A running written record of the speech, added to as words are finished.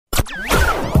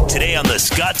Today on The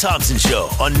Scott Thompson Show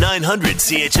on 900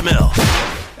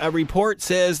 CHML. A report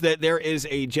says that there is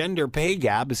a gender pay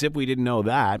gap, as if we didn't know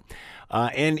that,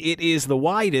 and it is the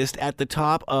widest at the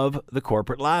top of the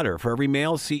corporate ladder. For every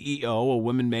male CEO, a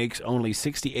woman makes only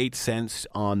 68 cents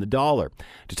on the dollar.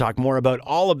 To talk more about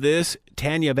all of this,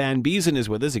 Tanya Van Biesen is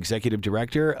with us, Executive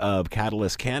Director of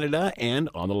Catalyst Canada, and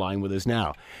on the line with us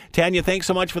now. Tanya, thanks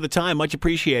so much for the time. Much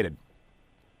appreciated.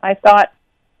 I thought.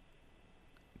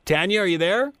 Tanya, are you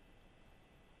there?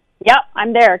 Yep,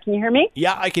 I'm there. Can you hear me?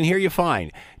 Yeah, I can hear you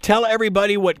fine. Tell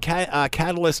everybody what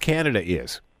Catalyst Canada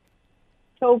is.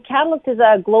 So Catalyst is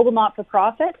a global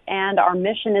not-for-profit, and our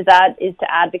mission is to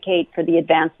advocate for the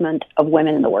advancement of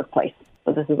women in the workplace.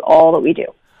 So this is all that we do.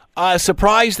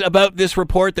 Surprised about this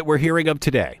report that we're hearing of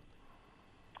today?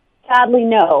 Sadly,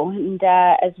 no. And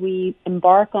as we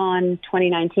embark on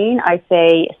 2019, I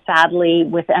say sadly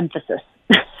with emphasis.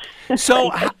 So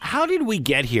how did we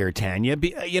get here, Tanya?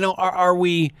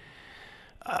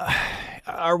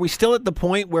 Are we still at the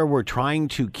point where we're trying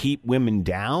to keep women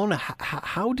down?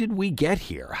 How did we get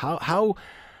here? How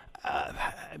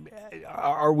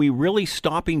are we really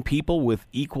stopping people with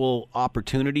equal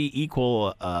opportunity,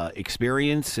 equal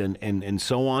experience, and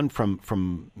so on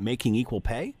from making equal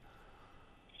pay?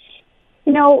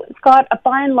 You know, Scott,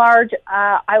 by and large,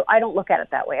 I don't look at it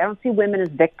that way. I don't see women as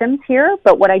victims here,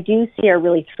 but what I do see are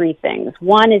really three things.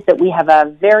 One is that we have a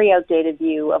very outdated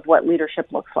view of what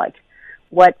leadership looks like.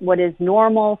 What is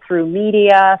normal through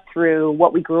media, through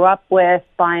what we grew up with,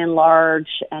 by and large,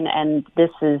 and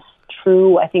this is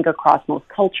true, I think, across most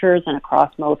cultures and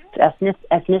across most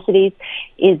ethnicities,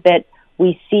 is that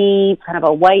we see kind of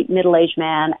a white middle-aged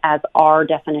man as our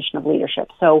definition of leadership.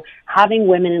 So having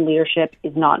women in leadership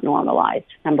is not normalized,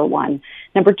 number one.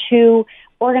 Number two,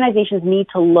 organizations need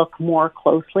to look more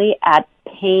closely at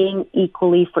paying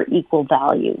equally for equal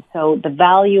value. So the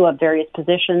value of various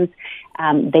positions,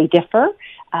 they differ,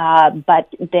 but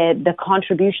the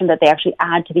contribution that they actually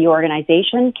add to the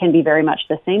organization can be very much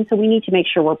the same. So we need to make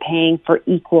sure we're paying for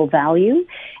equal value.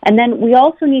 And then we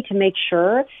also need to make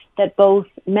sure that both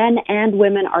men and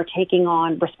women are taking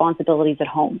on responsibilities at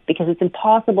home, because it's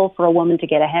impossible for a woman to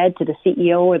get ahead to the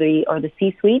CEO or the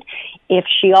C-suite if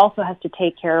she also has to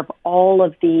take care of all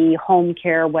of the home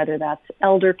care, whether that's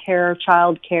elder care,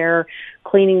 child care,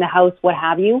 cleaning the house, what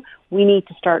have you. We need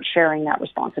to start sharing that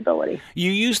responsibility.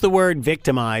 You used the word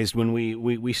victimized when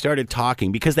we started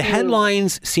talking, because the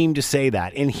headlines seem to say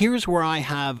that. And here's where I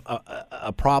have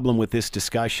a problem with this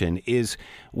discussion is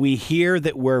we hear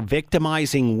that we're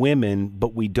victimizing women,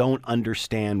 but we don't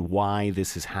understand why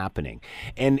this is happening.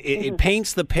 And it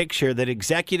paints the picture that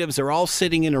executives are all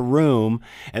sitting in a room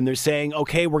and they're saying,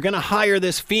 okay, we're going to hire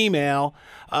this female,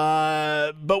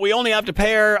 but we only have to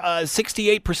pay her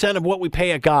 68% of what we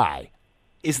pay a guy.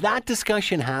 Is that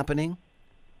discussion happening?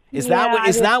 Is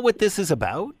that what this is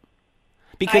about?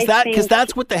 Because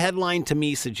that's what the headline to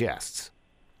me suggests.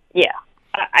 Yeah.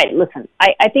 Listen,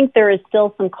 I think there is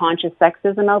still some conscious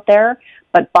sexism out there,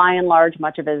 but by and large,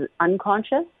 much of it is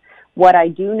unconscious. What I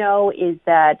do know is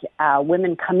that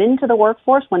women come into the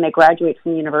workforce when they graduate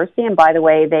from university, and by the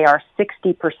way, they are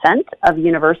 60% of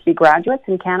university graduates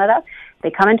in Canada. They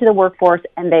come into the workforce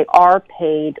and they are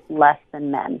paid less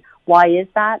than men. Why is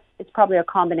that? It's probably a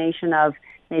combination of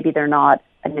maybe they're not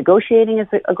negotiating as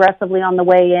aggressively on the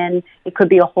way in. It could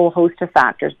be a whole host of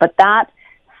factors, but that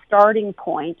starting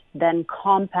point then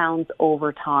compounds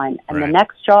over time. And right. The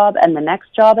next job and the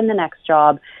next job and the next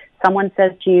job, someone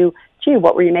says to you, gee,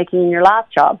 what were you making in your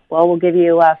last job? Well, we'll give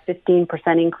you a 15%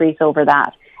 increase over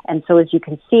that. And so as you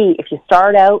can see, if you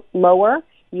start out lower,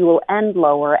 you will end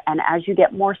lower. And as you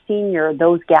get more senior,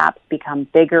 those gaps become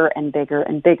bigger and bigger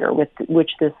and bigger,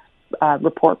 which this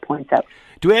report points out.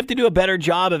 Do we have to do a better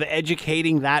job of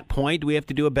educating that point? Do we have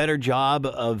to do a better job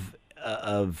of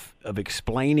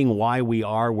explaining why we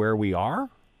are where we are?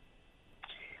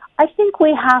 I think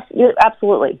we have,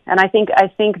 absolutely. And I think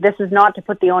this is not to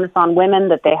put the onus on women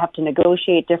that they have to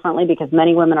negotiate differently, because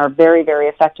many women are very, very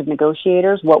effective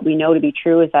negotiators. What we know to be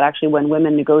true is that actually when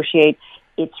women negotiate,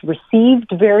 it's received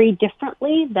very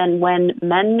differently than when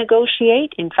men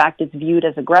negotiate. In fact, it's viewed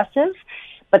as aggressive.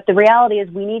 But the reality is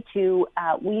we need to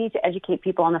educate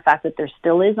people on the fact that there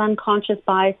still is unconscious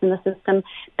bias in the system,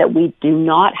 that we do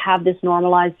not have this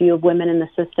normalized view of women in the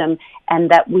system, and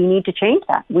that we need to change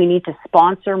that. We need to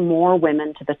sponsor more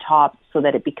women to the top so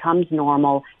that it becomes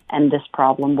normal and this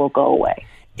problem will go away.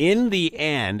 In the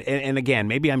end, and again,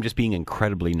 maybe I'm just being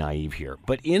incredibly naive here,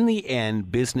 but in the end,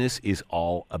 business is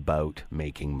all about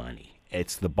making money.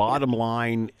 It's the bottom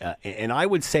line, and I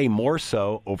would say more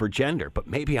so over gender, but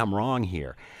maybe I'm wrong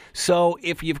here. So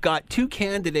if you've got two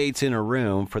candidates in a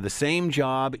room for the same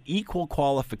job, equal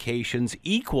qualifications,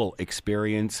 equal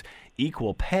experience,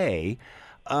 equal pay,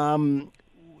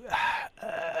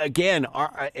 again,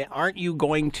 aren't you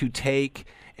going to take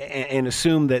and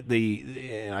assume that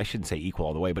I shouldn't say equal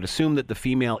all the way, but assume that the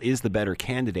female is the better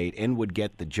candidate and would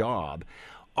get the job?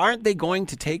 Aren't they going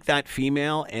to take that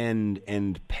female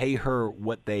and pay her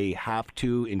what they have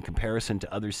to in comparison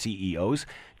to other CEOs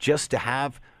just to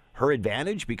have her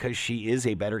advantage because she is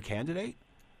a better candidate?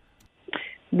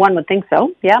 One would think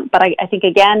so, yeah. But I think,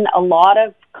 again, a lot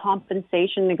of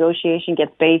compensation negotiation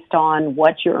gets based on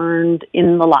what you earned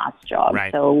in the last job.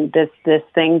 Right. So this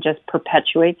thing just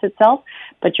perpetuates itself.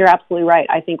 But you're absolutely right.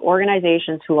 I think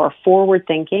organizations who are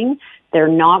forward-thinking, they're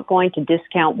not going to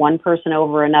discount one person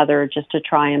over another just to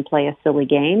try and play a silly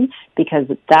game, because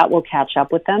that will catch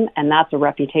up with them, and that's a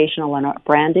reputational and a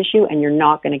brand issue, and you're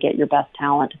not going to get your best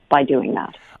talent by doing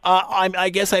that. I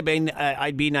guess I'd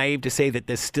be naive to say that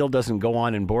this still doesn't go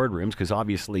on in boardrooms, because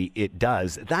obviously it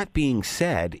does. That being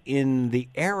said, in the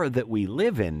era that we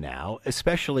live in now,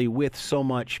 especially with so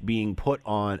much being put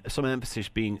on, so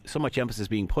much emphasis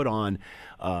being put on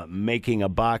making a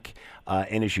buck,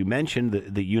 and as you mentioned,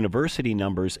 the university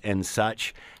numbers and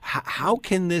such, how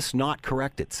can this not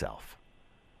correct itself?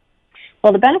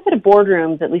 Well, the benefit of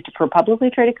boardrooms, at least for publicly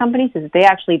traded companies, is that they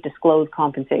actually disclose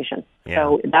compensation. Yeah.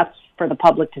 So that's for the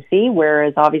public to see,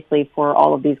 whereas obviously for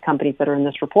all of these companies that are in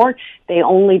this report, they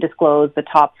only disclose the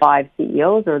top 5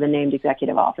 CEOs or the named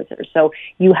executive officers. So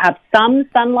you have some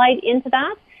sunlight into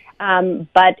that,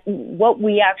 but what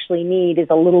we actually need is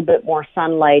a little bit more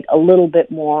sunlight, a little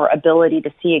bit more ability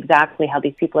to see exactly how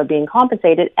these people are being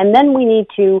compensated, and then we need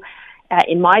to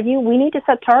in my view, we need to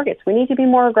set targets. We need to be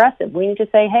more aggressive. We need to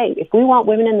say, hey, if we want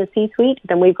women in the C-suite,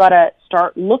 then we've got to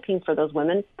start looking for those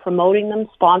women, promoting them,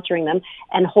 sponsoring them,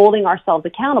 and holding ourselves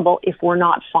accountable if we're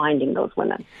not finding those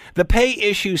women. The pay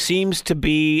issue seems to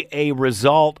be a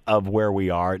result of where we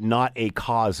are, not a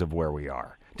cause of where we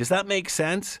are. Does that make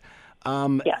sense?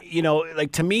 Yeah. You know,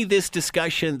 like, to me, this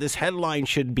discussion, this headline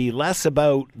should be less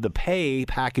about the pay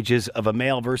packages of a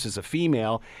male versus a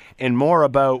female and more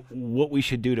about what we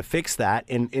should do to fix that.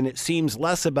 And it seems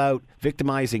less about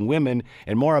victimizing women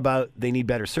and more about they need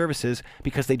better services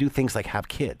because they do things like have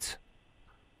kids.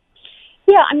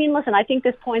 Yeah, I mean, listen, I think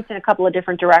this points in a couple of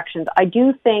different directions. I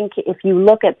do think if you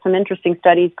look at some interesting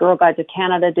studies, Girl Guides of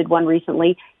Canada did one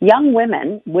recently, young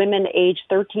women aged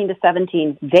 13 to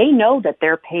 17, they know that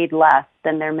they're paid less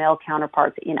than their male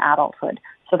counterparts in adulthood.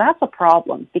 So that's a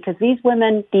problem because these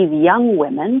young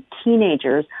women,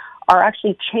 teenagers, are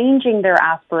actually changing their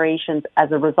aspirations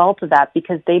as a result of that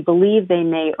because they believe they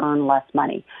may earn less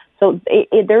money. So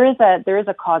there is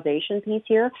a causation piece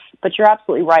here, but you're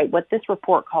absolutely right. What this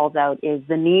report calls out is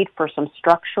the need for some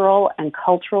structural and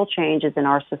cultural changes in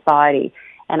our society.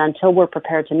 And until we're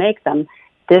prepared to make them,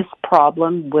 this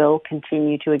problem will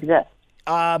continue to exist.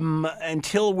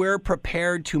 Until we're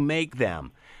prepared to make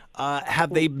them.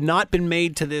 Have they not been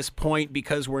made to this point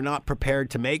because we're not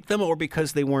prepared to make them or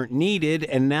because they weren't needed?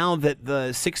 And now that the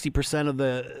 60% of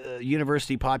the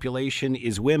university population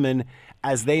is women,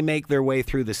 as they make their way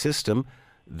through the system,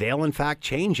 they'll in fact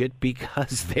change it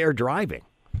because they're driving.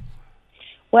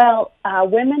 Well,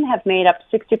 women have made up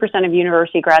 60% of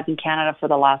university grads in Canada for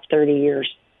the last 30 years.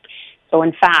 So,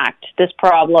 in fact, this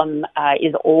problem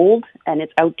is old and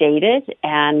it's outdated.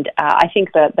 And I think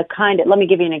let me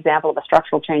give you an example of a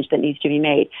structural change that needs to be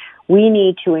made. We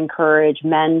need to encourage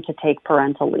men to take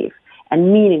parental leave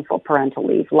and meaningful parental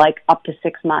leave, like up to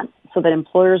 6 months, so that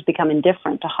employers become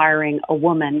indifferent to hiring a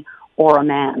woman or a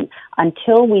man.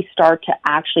 Until we start to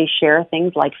actually share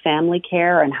things like family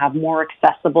care and have more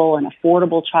accessible and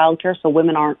affordable childcare so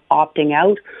women aren't opting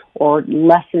out or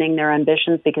lessening their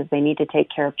ambitions because they need to take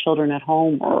care of children at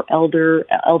home or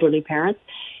elderly parents,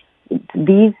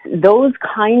 those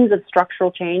kinds of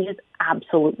structural changes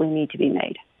absolutely need to be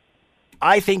made.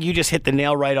 I think you just hit the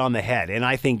nail right on the head, and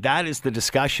I think that is the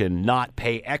discussion, not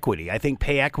pay equity. I think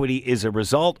pay equity is a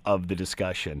result of the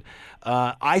discussion.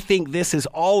 I think this is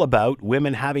all about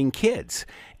women having kids,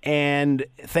 and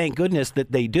thank goodness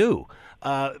that they do.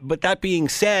 But that being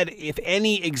said, if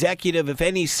any executive, if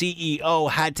any CEO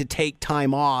had to take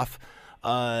time off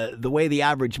the way the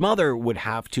average mother would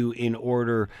have to in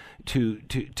order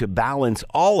to balance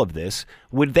all of this,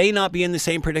 would they not be in the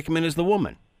same predicament as the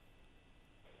woman?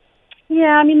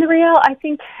 Yeah, I mean, I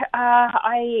think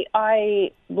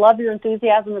I love your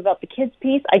enthusiasm about the kids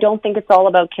piece. I don't think it's all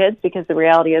about kids because the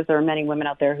reality is there are many women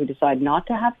out there who decide not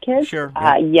to have kids, sure,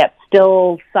 yeah. Yet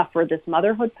still suffer this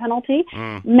motherhood penalty.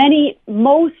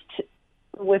 Most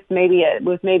with maybe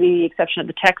the exception of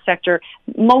the tech sector,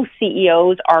 most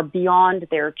CEOs are beyond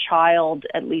their child,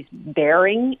 at least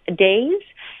bearing days.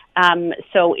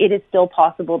 So it is still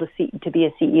possible to be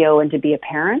a CEO and to be a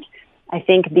parent. I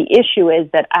think the issue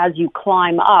is that as you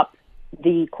climb up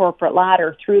the corporate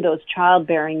ladder through those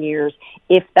childbearing years,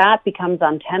 if that becomes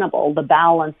untenable, the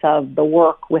balance of the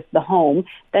work with the home,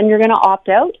 then you're going to opt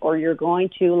out or you're going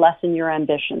to lessen your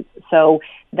ambitions. So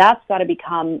that's got to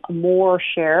become more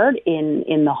shared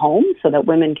in the home so that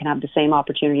women can have the same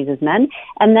opportunities as men.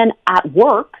 And then at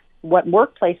work, what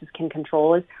workplaces can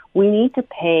control is we need to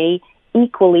pay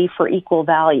equally for equal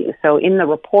value. So in the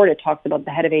report, it talks about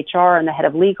the head of HR and the head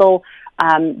of legal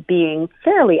being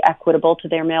fairly equitable to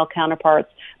their male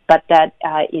counterparts, but that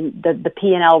in the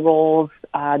P&L roles,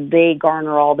 they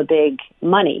garner all the big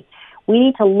money. We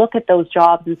need to look at those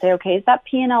jobs and say, okay, is that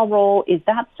P&L role, is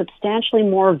that substantially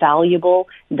more valuable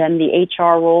than the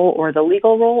HR role or the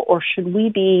legal role, or should we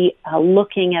be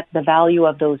looking at the value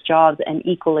of those jobs and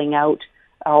equaling out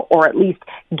or at least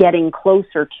getting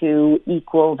closer to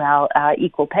equal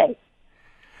pay?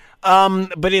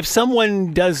 But if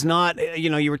someone does not,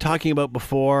 you were talking about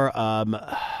before,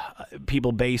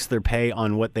 people base their pay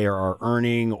on what they are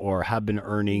earning or have been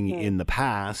earning in the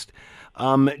past.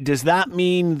 Does that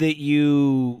mean that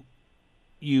you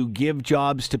give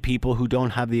jobs to people who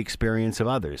don't have the experience of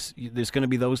others? There's going to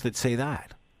be those that say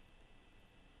that.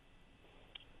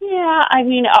 Yeah, I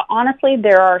mean, honestly,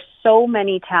 there are so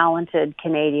many talented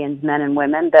Canadians, men and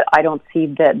women, that I don't see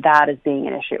that as being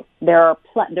an issue.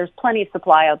 There's plenty of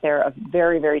supply out there of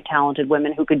very, very talented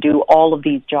women who could do all of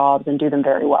these jobs and do them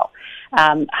very well.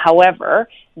 However,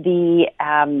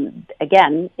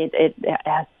 again, it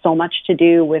has so much to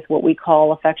do with what we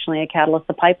call affectionately a catalyst,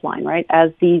 the pipeline, right?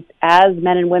 As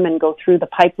men and women go through the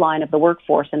pipeline of the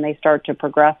workforce and they start to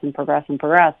progress,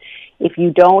 if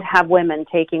you don't have women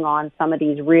taking on some of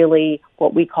these really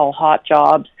what we call hot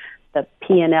jobs, the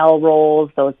P&L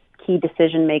roles, those key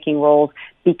decision-making roles,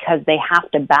 because they have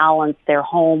to balance their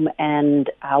home and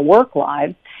work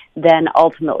lives, then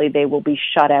ultimately they will be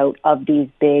shut out of these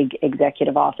big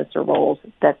executive officer roles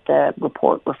that the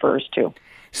report refers to.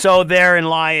 So therein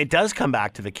it does come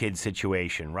back to the kid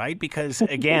situation, right? Because,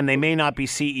 again, they may not be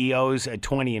CEOs at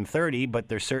 20 and 30, but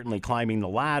they're certainly climbing the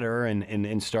ladder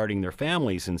and starting their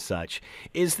families and such.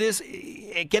 Is this,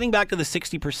 getting back to the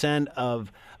 60%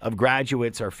 of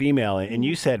graduates are female, and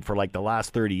you said for like the last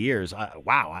 30 years,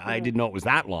 I didn't know it was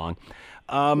that long.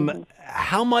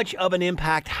 How much of an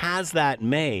impact has that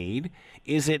made?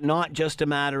 Is it not just a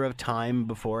matter of time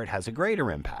before it has a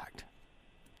greater impact?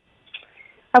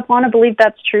 I want to believe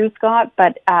that's true, Scott,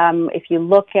 but if you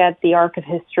look at the arc of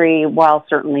history, while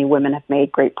certainly women have made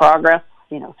great progress,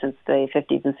 since the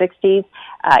 50s and 60s,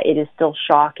 it is still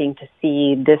shocking to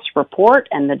see this report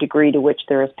and the degree to which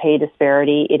there is pay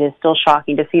disparity. It is still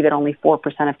shocking to see that only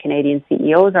 4% of Canadian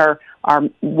CEOs are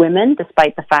women,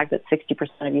 despite the fact that 60%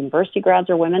 of university grads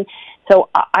are women. So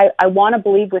I want to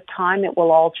believe with time it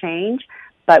will all change,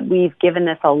 but we've given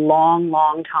this a long,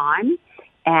 long time.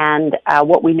 And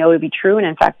what we know to be true, and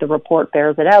in fact the report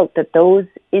bears it out, that those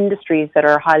industries that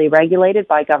are highly regulated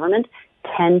by government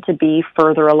tend to be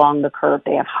further along the curve.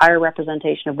 They have higher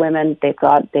representation of women. They've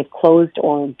closed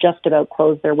or just about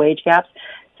closed their wage gaps.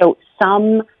 So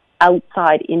some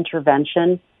outside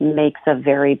intervention makes a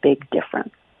very big difference.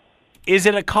 Is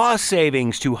it a cost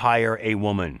savings to hire a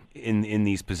woman in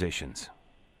these positions?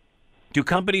 Do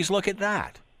companies look at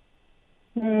that?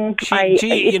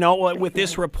 With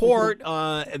this report,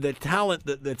 the talent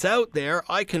that's out there,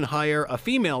 I can hire a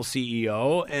female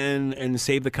CEO and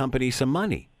save the company some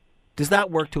money. Does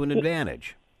that work to an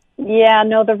advantage? Yeah,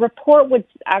 no, the report would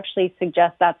actually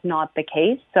suggest that's not the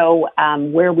case. So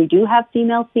where we do have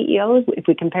female CEOs, if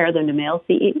we compare them to male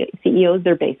CEOs,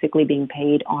 they're basically being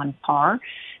paid on par.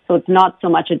 So it's not so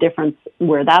much a difference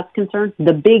where that's concerned.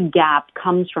 The big gap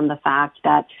comes from the fact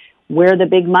that where the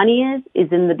big money is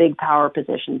in the big power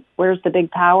positions. Where's the big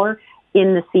power?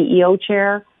 In the CEO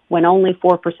chair. When only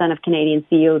 4% of Canadian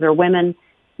CEOs are women,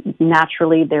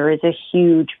 naturally there is a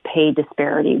huge pay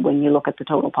disparity when you look at the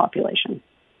total population.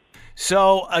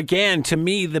 So again, to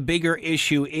me, the bigger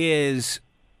issue is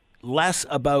less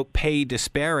about pay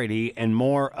disparity and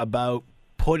more about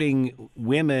putting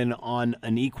women on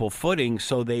an equal footing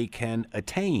so they can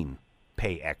attain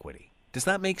pay equity. Does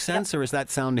that make sense, or is that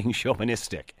sounding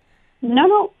chauvinistic?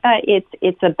 No.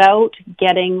 It's about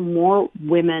getting more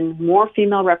women, more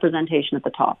female representation at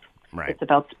the top. Right. It's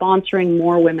about sponsoring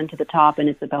more women to the top, and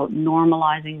it's about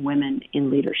normalizing women in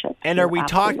leadership. And are we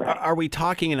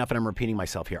talking enough, and I'm repeating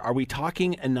myself here, are we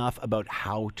talking enough about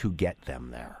how to get them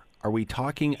there? are we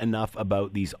talking enough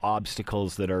about these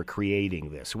obstacles that are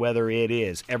creating this? Whether it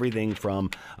is everything from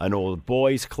an old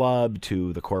boys club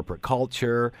to the corporate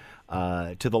culture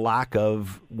to the lack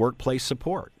of workplace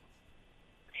support.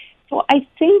 So I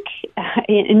think,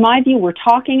 in my view, we're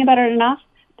talking about it enough.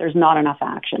 There's not enough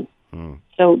action.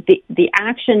 So the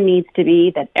action needs to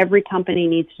be that every company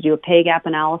needs to do a pay gap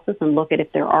analysis and look at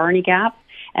if there are any gaps,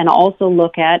 and also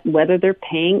look at whether they're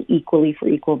paying equally for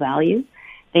equal value.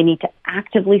 They need to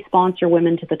actively sponsor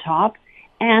women to the top,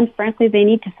 and frankly, they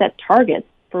need to set targets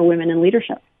for women in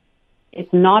leadership.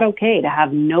 It's not okay to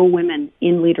have no women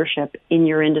in leadership in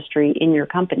your industry, in your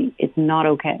company. It's not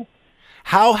okay.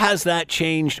 How has that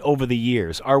changed over the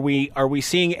years? Are we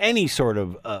seeing any sort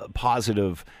of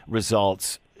positive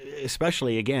results,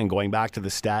 especially, again, going back to the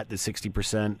stat that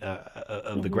 60%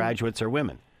 of the graduates are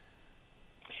women?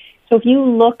 So if you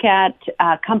look at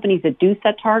companies that do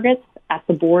set targets at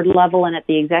the board level and at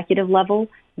the executive level,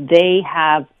 they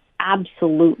have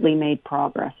absolutely made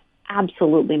progress.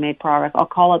 Absolutely made progress. I'll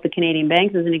call out the Canadian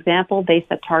banks as an example. They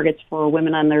set targets for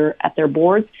women at their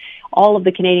boards. All of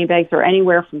the Canadian banks are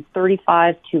anywhere from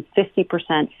 35 to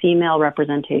 50% female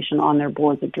representation on their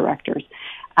boards of directors.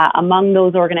 Among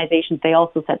those organizations, they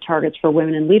also set targets for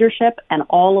women in leadership, and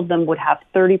all of them would have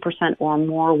 30% or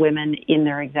more women in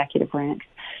their executive ranks.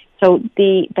 So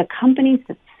the companies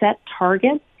that set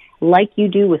targets, like you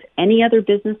do with any other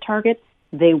business targets,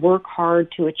 they work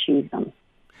hard to achieve them.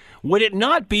 Would it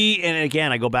not be, and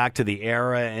again, I go back to the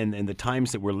era and the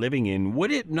times that we're living in,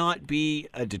 would it not be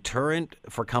a deterrent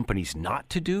for companies not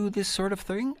to do this sort of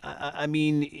thing? I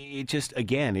mean,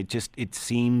 it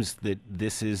seems that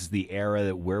this is the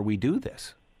era where we do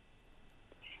this.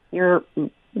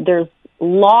 There's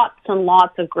lots and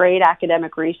lots of great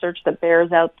academic research that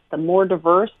bears out the more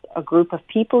diverse a group of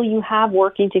people you have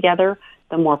working together,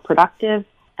 the more productive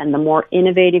and the more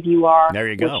innovative you are, there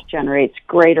you go, which generates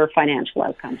greater financial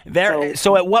outcomes.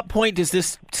 So at what point does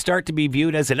this start to be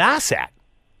viewed as an asset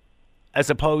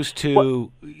as opposed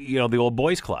to, the old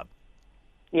boys club?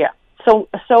 Yeah. So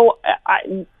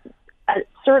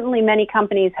certainly many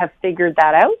companies have figured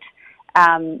that out.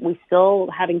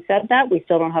 Having said that, we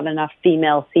still don't have enough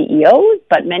female CEOs,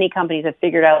 but many companies have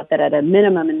figured out that at a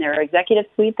minimum in their executive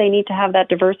suite, they need to have that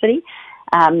diversity.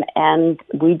 And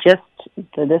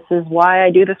this is why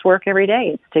I do this work every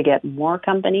day. It's to get more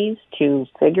companies to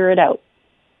figure it out.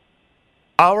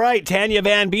 All right. Tanya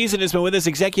Van Biesen has been with us,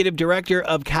 Executive Director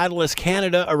of Catalyst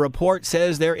Canada. A report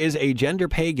says there is a gender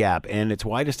pay gap, and it's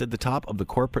widest at the top of the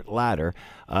corporate ladder.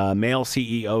 Female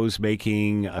CEOs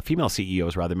making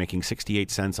 68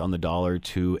 cents on the dollar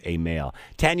to a male.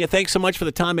 Tanya, thanks so much for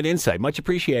the time and insight. Much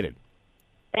appreciated.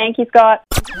 Thank you, Scott.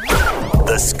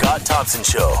 The Scott Thompson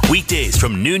Show, weekdays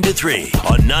from noon to 3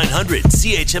 on 900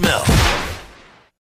 CHML.